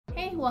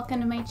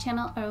welcome to my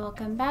channel, or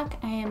welcome back.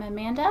 I am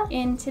Amanda.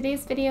 In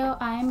today's video,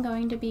 I'm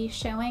going to be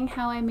showing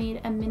how I made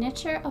a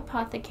miniature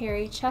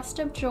apothecary chest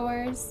of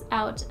drawers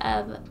out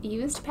of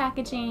used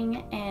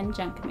packaging and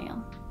junk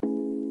mail.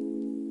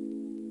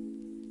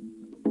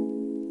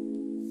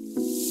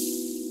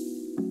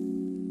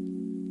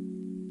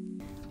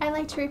 I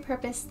like to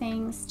repurpose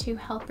things to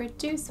help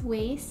reduce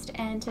waste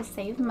and to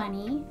save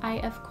money. I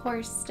of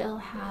course still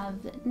have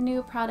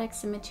new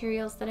products and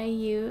materials that I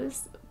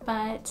use,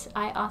 but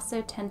I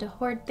also tend to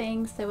hoard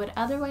things that would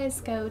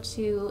otherwise go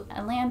to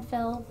a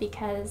landfill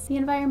because the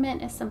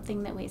environment is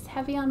something that weighs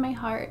heavy on my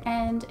heart,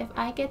 and if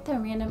I get the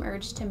random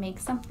urge to make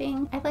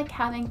something, I like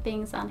having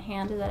things on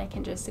hand that I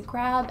can just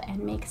grab and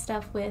make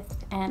stuff with,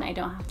 and I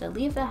don't have to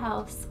leave the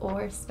house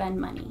or spend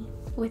money.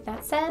 With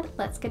that said,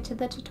 let's get to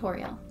the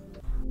tutorial.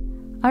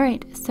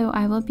 Alright, so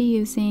I will be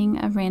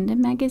using a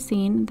random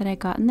magazine that I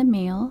got in the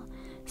mail,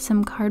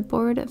 some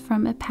cardboard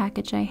from a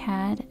package I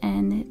had,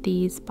 and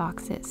these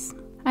boxes.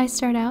 I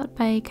start out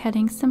by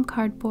cutting some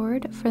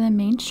cardboard for the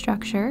main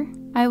structure.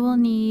 I will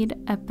need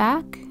a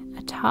back,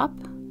 a top,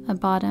 a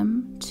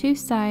bottom, 2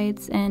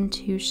 sides, and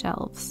 2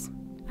 shelves.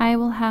 I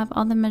will have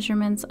all the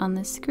measurements on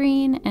the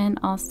screen and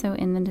also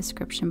in the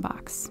description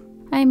box.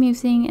 I'm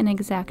using an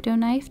X-Acto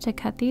knife to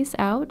cut these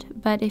out,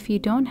 but if you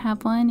don't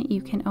have one,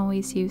 you can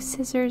always use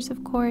scissors,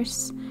 of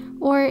course,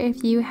 or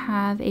if you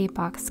have a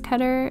box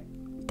cutter,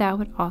 that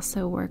would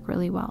also work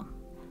really well.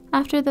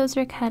 After those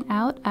are cut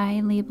out,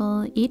 I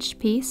label each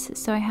piece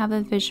so I have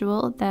a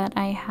visual that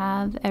I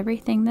have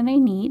everything that I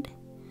need.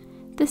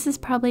 This is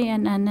probably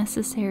an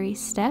unnecessary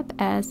step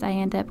as I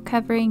end up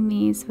covering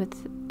these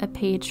with a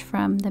page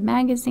from the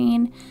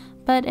magazine,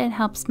 but it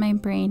helps my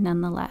brain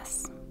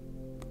nonetheless.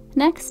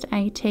 Next,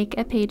 I take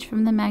a page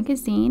from the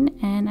magazine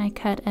and I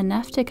cut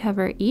enough to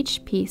cover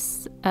each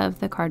piece of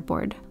the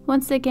cardboard.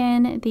 Once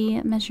again,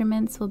 the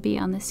measurements will be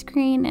on the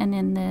screen and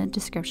in the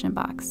description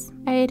box.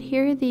 I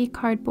adhere the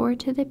cardboard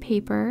to the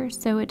paper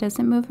so it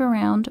doesn't move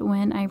around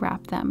when I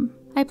wrap them.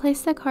 I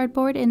place the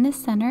cardboard in the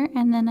center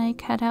and then I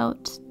cut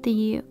out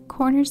the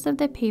corners of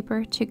the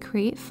paper to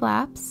create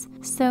flaps,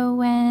 so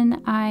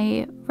when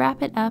I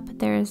wrap it up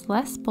there is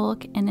less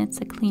bulk and it's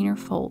a cleaner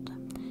fold.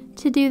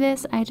 To do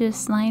this, I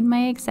just line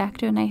my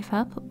X-Acto knife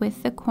up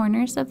with the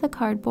corners of the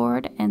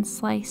cardboard and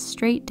slice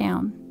straight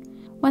down.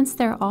 Once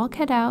they're all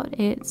cut out,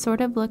 it sort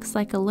of looks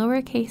like a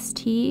lowercase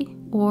t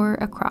or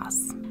a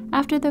cross.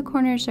 After the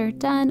corners are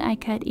done, I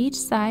cut each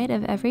side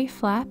of every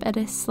flap at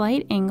a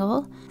slight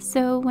angle,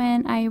 so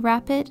when I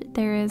wrap it,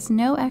 there is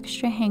no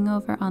extra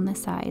hangover on the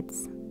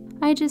sides.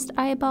 I just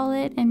eyeball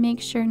it and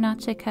make sure not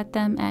to cut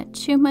them at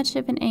too much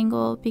of an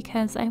angle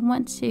because I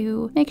want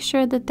to make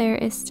sure that there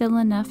is still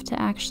enough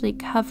to actually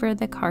cover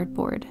the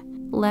cardboard.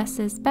 Less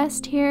is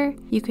best here.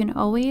 You can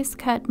always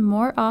cut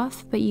more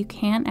off, but you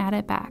can add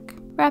it back.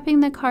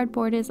 Wrapping the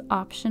cardboard is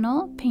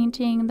optional.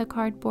 Painting the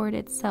cardboard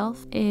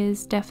itself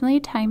is definitely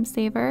a time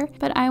saver,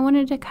 but I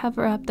wanted to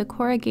cover up the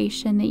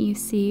corrugation that you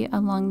see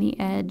along the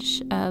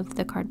edge of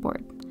the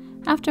cardboard.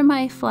 After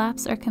my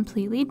flaps are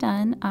completely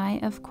done, I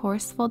of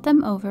course fold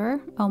them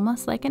over,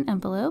 almost like an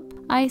envelope.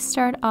 I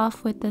start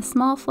off with the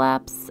small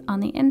flaps on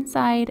the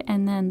inside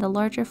and then the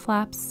larger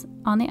flaps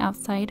on the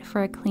outside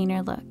for a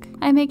cleaner look.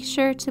 I make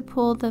sure to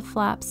pull the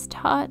flaps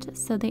taut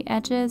so the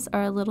edges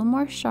are a little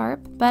more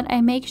sharp, but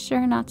I make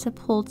sure not to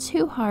pull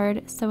too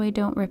hard so I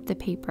don't rip the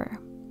paper.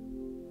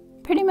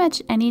 Pretty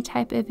much any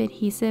type of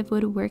adhesive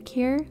would work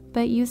here,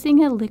 but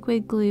using a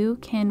liquid glue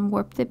can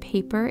warp the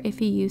paper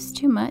if you use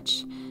too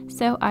much,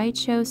 so I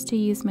chose to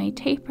use my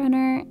tape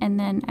runner and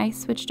then I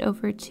switched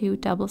over to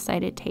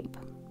double-sided tape.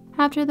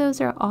 After those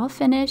are all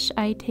finished,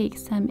 I take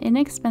some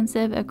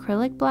inexpensive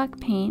acrylic black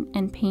paint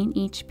and paint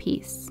each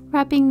piece.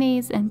 Wrapping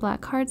these in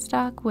black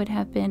cardstock would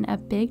have been a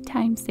big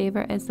time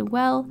saver as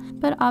well,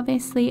 but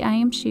obviously I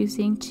am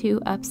choosing to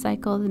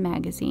upcycle the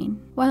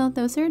magazine. While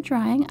those are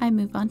drying, I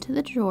move on to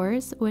the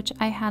drawers, which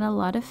I had a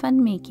lot of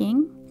fun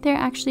making. They're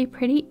actually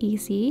pretty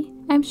easy.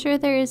 I'm sure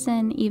there is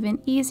an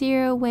even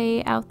easier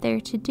way out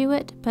there to do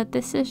it, but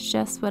this is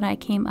just what I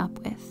came up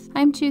with.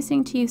 I'm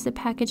choosing to use the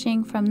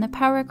packaging from the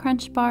Power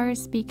Crunch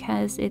bars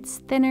because it's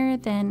thinner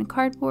than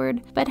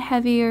cardboard, but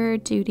heavier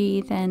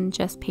duty than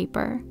just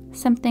paper.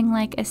 Something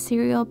like a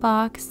cereal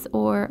box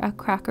or a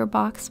cracker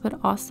box would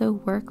also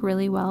work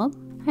really well.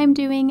 I'm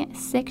doing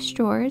 6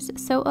 drawers,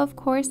 so of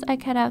course I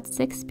cut out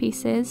 6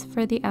 pieces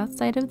for the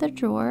outside of the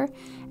drawer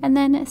and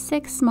then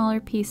 6 smaller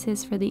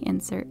pieces for the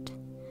insert.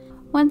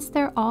 Once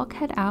they're all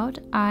cut out,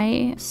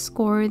 I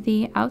score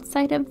the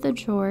outside of the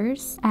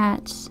drawers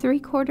at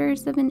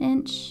 3/4 of an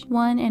inch,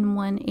 1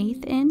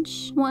 1/8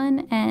 inch,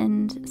 1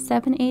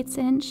 7/8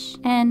 inch,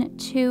 and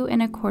 2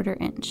 1/4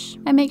 inch.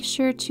 I make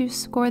sure to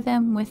score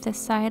them with the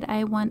side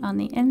I want on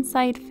the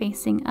inside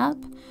facing up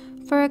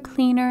for a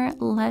cleaner,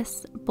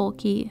 less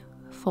bulky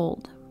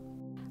fold.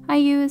 I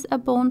use a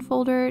bone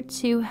folder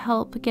to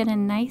help get a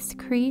nice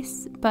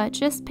crease, but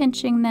just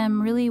pinching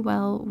them really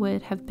well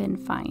would have been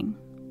fine.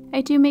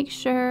 I do make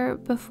sure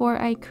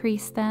before I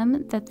crease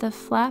them that the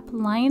flap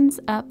lines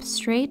up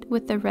straight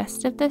with the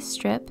rest of the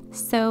strip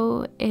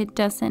so it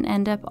doesn't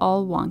end up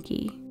all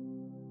wonky.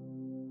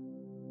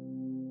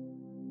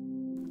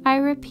 I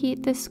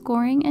repeat the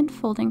scoring and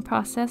folding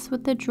process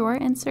with the drawer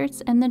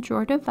inserts and the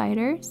drawer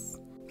dividers.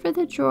 For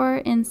the drawer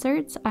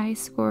inserts, I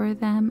score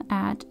them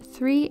at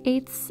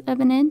 3/8 of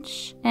an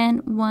inch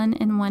and 1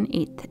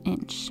 1/8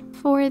 inch.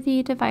 For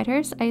the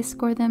dividers, I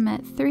score them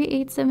at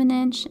 3/8 of an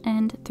inch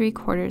and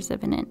 3/4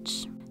 of an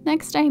inch.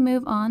 Next, I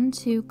move on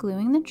to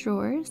gluing the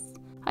drawers.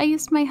 I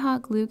used my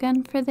hot glue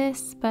gun for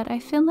this, but I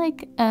feel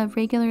like a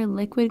regular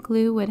liquid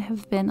glue would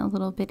have been a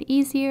little bit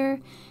easier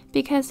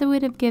because it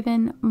would have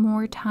given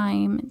more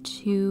time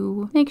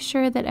to make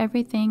sure that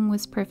everything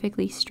was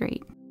perfectly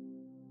straight.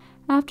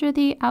 After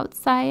the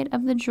outside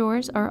of the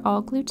drawers are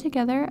all glued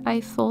together, I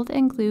fold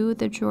and glue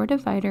the drawer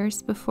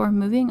dividers before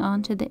moving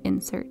on to the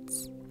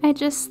inserts. I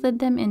just slid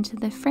them into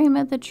the frame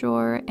of the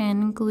drawer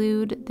and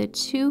glued the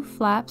 2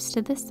 flaps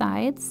to the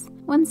sides,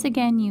 once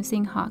again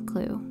using hot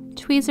glue.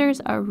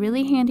 Tweezers are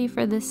really handy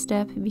for this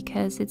step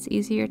because it's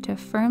easier to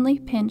firmly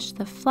pinch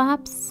the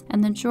flaps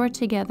and the drawer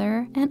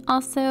together, and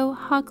also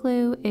hot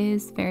glue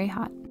is very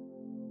hot.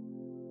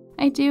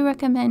 I do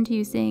recommend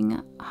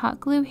using hot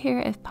glue here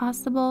if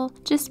possible,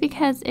 just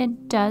because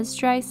it does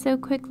dry so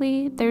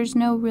quickly. There's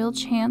no real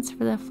chance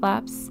for the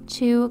flaps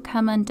to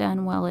come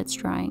undone while it's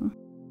drying.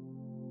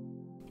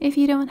 If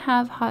you don't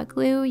have hot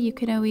glue, you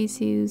can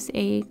always use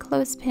a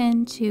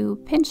clothespin to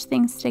pinch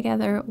things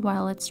together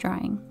while it's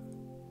drying.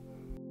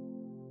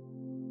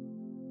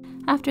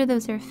 After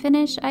those are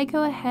finished, I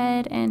go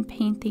ahead and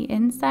paint the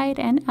inside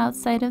and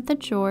outside of the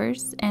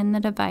drawers and the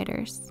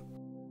dividers.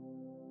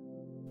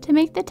 To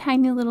make the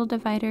tiny little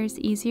dividers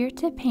easier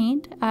to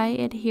paint, I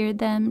adhered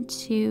them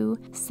to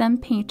some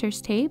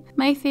painter's tape.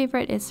 My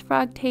favorite is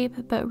frog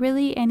tape, but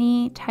really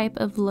any type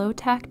of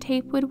low-tack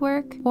tape would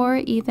work, or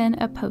even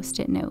a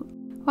post-it note.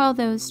 While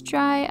those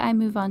dry, I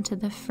move on to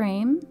the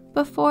frame.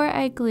 Before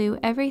I glue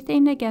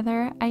everything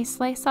together, I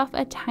slice off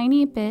a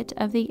tiny bit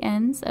of the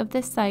ends of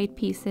the side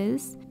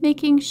pieces,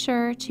 making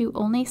sure to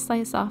only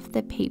slice off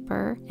the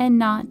paper and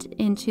not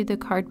into the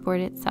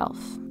cardboard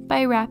itself.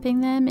 By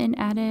wrapping them, it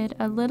added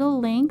a little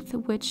length,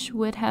 which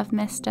would have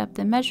messed up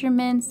the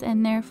measurements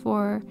and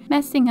therefore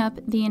messing up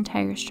the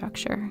entire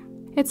structure.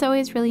 It's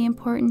always really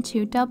important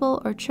to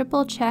double or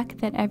triple check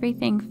that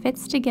everything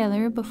fits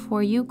together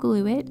before you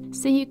glue it,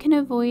 so you can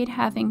avoid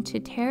having to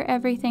tear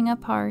everything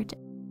apart.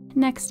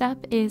 Next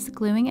up is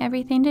gluing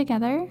everything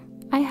together.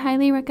 I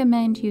highly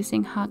recommend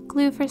using hot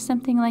glue for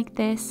something like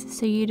this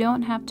so you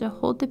don't have to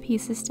hold the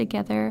pieces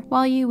together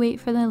while you wait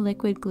for the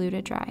liquid glue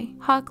to dry.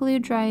 Hot glue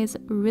dries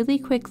really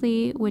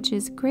quickly, which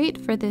is great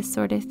for this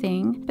sort of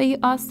thing, but you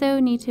also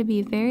need to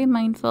be very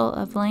mindful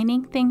of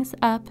lining things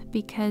up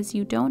because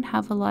you don't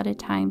have a lot of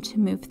time to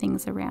move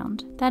things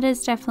around. That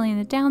is definitely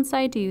the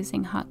downside to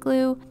using hot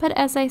glue, but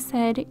as I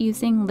said,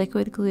 using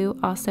liquid glue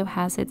also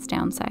has its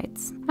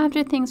downsides.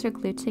 After things are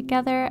glued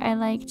together, I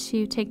like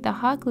to take the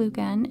hot glue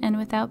gun and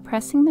without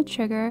pressing the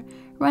trigger,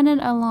 run it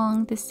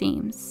along the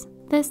seams.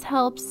 This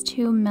helps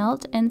to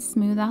melt and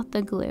smooth out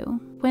the glue.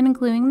 When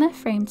gluing the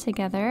frame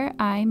together,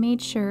 I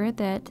made sure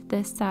that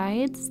the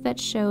sides that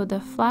show the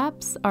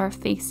flaps are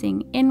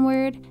facing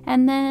inward,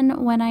 and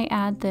then when I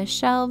add the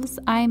shelves,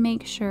 I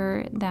make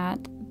sure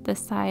that the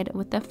side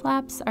with the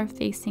flaps are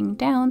facing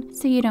down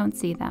so you don't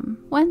see them.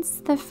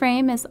 Once the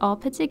frame is all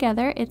put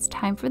together, it's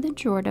time for the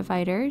drawer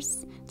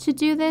dividers. To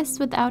do this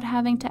without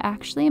having to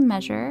actually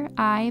measure,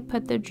 I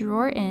put the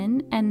drawer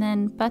in and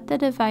then butt the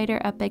divider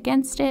up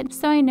against it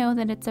so I know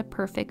that it's a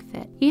perfect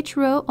fit. Each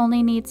row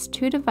only needs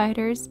 2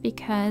 dividers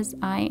because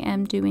I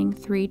am doing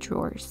 3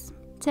 drawers.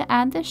 To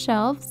add the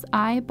shelves,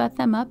 I butt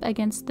them up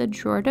against the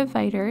drawer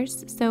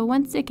dividers, so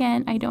once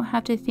again I don't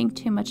have to think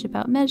too much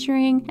about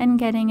measuring and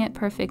getting it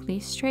perfectly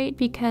straight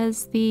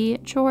because the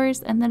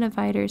drawers and the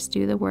dividers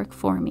do the work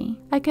for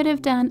me. I could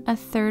have done a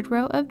 3rd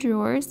row of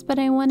drawers, but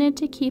I wanted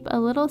to keep a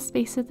little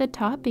space at the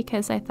top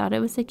because I thought it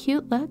was a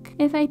cute look.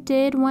 If I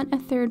did want a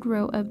 3rd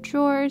row of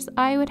drawers,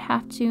 I would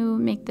have to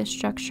make the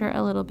structure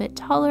a little bit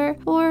taller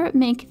or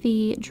make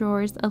the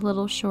drawers a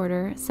little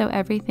shorter so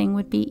everything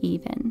would be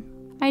even.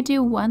 I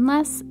do one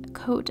last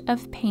coat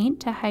of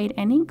paint to hide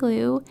any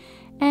glue,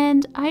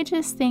 and I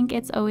just think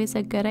it's always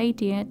a good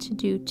idea to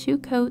do 2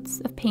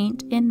 coats of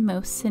paint in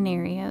most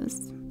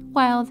scenarios.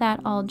 While that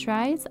all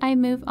dries, I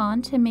move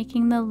on to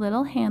making the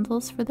little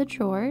handles for the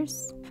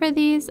drawers. For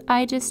these,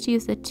 I just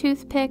use a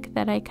toothpick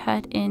that I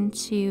cut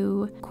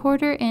into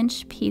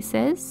 1/4-inch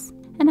pieces.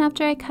 And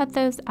after I cut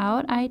those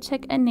out, I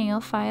took a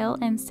nail file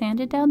and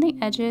sanded down the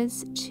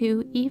edges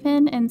to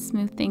even and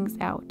smooth things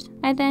out.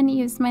 I then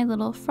used my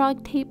little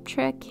frog tape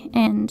trick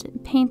and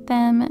paint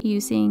them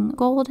using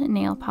gold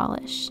nail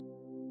polish.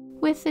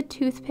 With the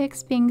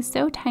toothpicks being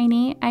so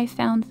tiny, I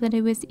found that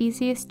it was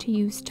easiest to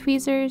use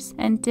tweezers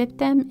and dip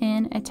them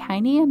in a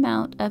tiny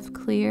amount of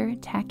clear,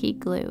 tacky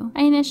glue.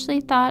 I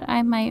initially thought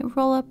I might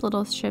roll up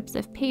little strips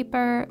of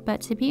paper, but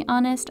to be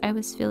honest, I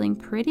was feeling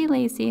pretty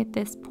lazy at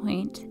this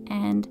point,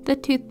 and the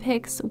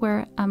toothpicks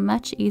were a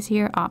much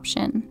easier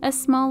option. A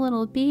small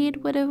little bead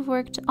would have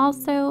worked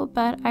also,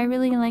 but I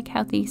really like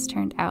how these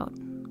turned out.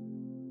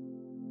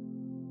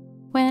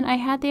 When I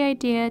had the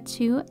idea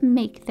to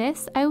make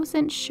this, I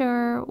wasn't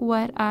sure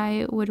what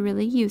I would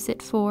really use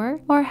it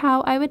for or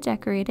how I would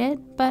decorate it,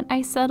 but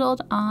I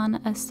settled on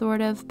a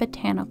sort of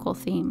botanical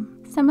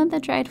theme. Some of the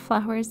dried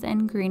flowers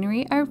and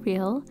greenery are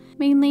real,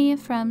 mainly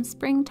from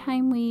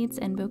springtime weeds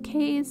and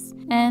bouquets,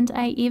 and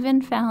I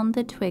even found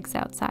the twigs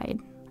outside.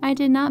 I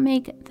did not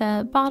make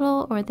the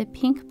bottle or the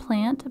pink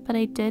plant, but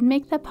I did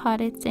make the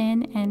pot it's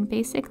in and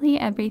basically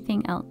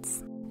everything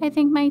else. I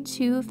think my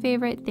two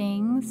favorite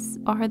things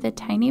are the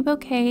tiny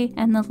bouquet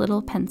and the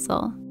little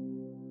pencil.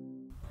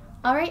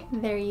 Alright,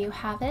 there you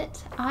have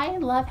it. I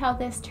love how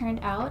this turned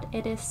out.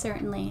 It is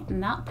certainly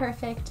not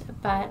perfect,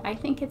 but I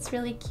think it's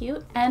really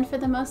cute, and for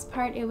the most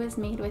part it was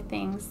made with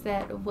things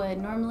that would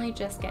normally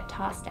just get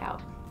tossed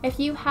out. If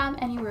you have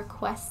any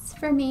requests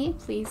for me,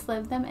 please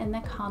leave them in the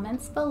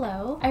comments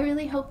below. I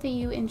really hope that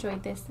you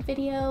enjoyed this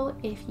video.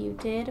 If you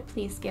did,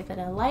 please give it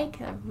a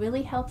like. It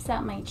really helps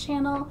out my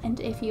channel.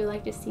 And if you'd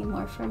like to see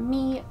more from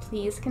me,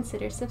 please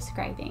consider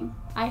subscribing.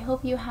 I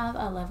hope you have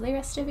a lovely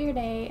rest of your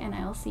day, and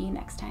I will see you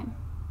next time.